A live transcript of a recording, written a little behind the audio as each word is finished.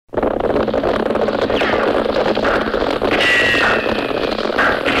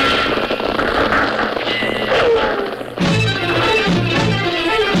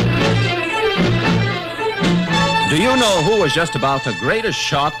was just about the greatest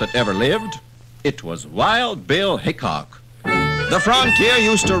shot that ever lived? It was Wild Bill Hickok. The frontier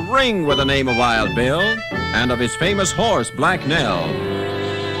used to ring with the name of Wild Bill and of his famous horse, Black Nell.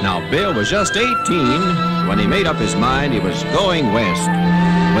 Now, Bill was just 18 when he made up his mind he was going west.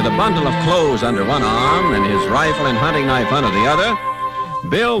 With a bundle of clothes under one arm and his rifle and hunting knife under the other,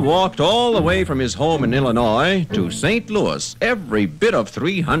 Bill walked all the way from his home in Illinois to St. Louis, every bit of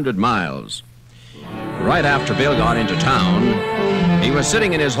 300 miles. Right after Bill got into town, he was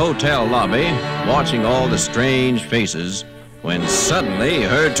sitting in his hotel lobby, watching all the strange faces, when suddenly he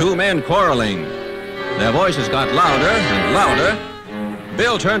heard two men quarreling. Their voices got louder and louder.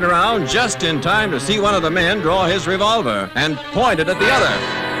 Bill turned around just in time to see one of the men draw his revolver and pointed at the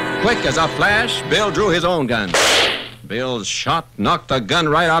other. Quick as a flash, Bill drew his own gun. Bill's shot knocked the gun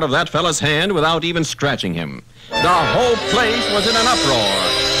right out of that fella's hand without even scratching him. The whole place was in an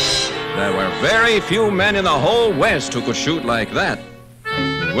uproar. There were very few men in the whole West who could shoot like that.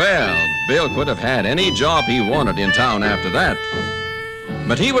 Well, Bill could have had any job he wanted in town after that.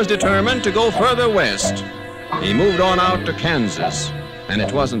 But he was determined to go further west. He moved on out to Kansas, and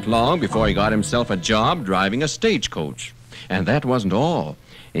it wasn't long before he got himself a job driving a stagecoach. And that wasn't all.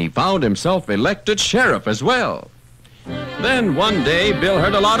 He found himself elected sheriff as well. Then one day, Bill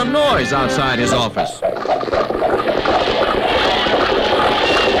heard a lot of noise outside his office.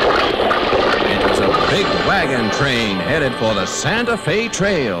 Big wagon train headed for the Santa Fe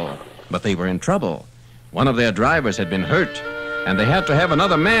Trail. But they were in trouble. One of their drivers had been hurt, and they had to have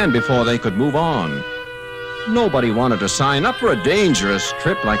another man before they could move on. Nobody wanted to sign up for a dangerous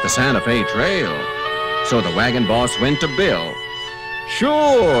trip like the Santa Fe Trail. So the wagon boss went to Bill.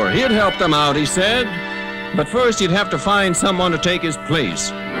 Sure, he'd help them out, he said. But first he'd have to find someone to take his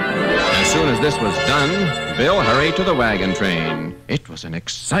place. As soon as this was done, Bill hurried to the wagon train. It was an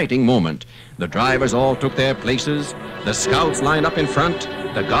exciting moment. The drivers all took their places. The scouts lined up in front.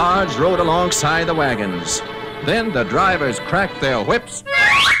 The guards rode alongside the wagons. Then the drivers cracked their whips,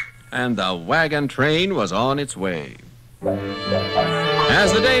 and the wagon train was on its way.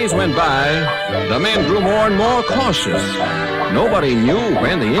 As the days went by, the men grew more and more cautious. Nobody knew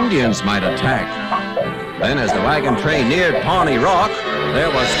when the Indians might attack. Then as the wagon train neared Pawnee Rock, there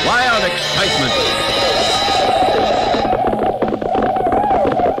was wild excitement.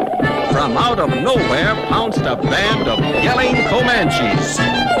 From out of nowhere pounced a band of yelling Comanches.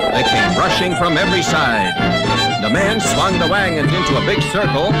 They came rushing from every side. The men swung the wagons into a big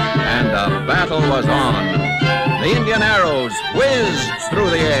circle, and the battle was on. The Indian arrows whizzed through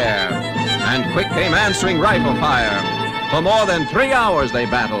the air, and quick came answering rifle fire. For more than 3 hours they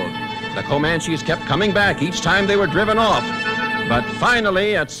battled. The Comanches kept coming back each time they were driven off. But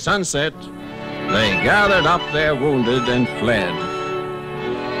finally, at sunset, they gathered up their wounded and fled.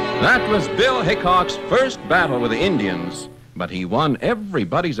 That was Bill Hickok's first battle with the Indians, but he won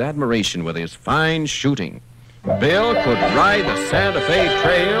everybody's admiration with his fine shooting. Bill could ride the Santa Fe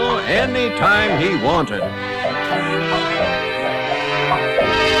Trail any time he wanted.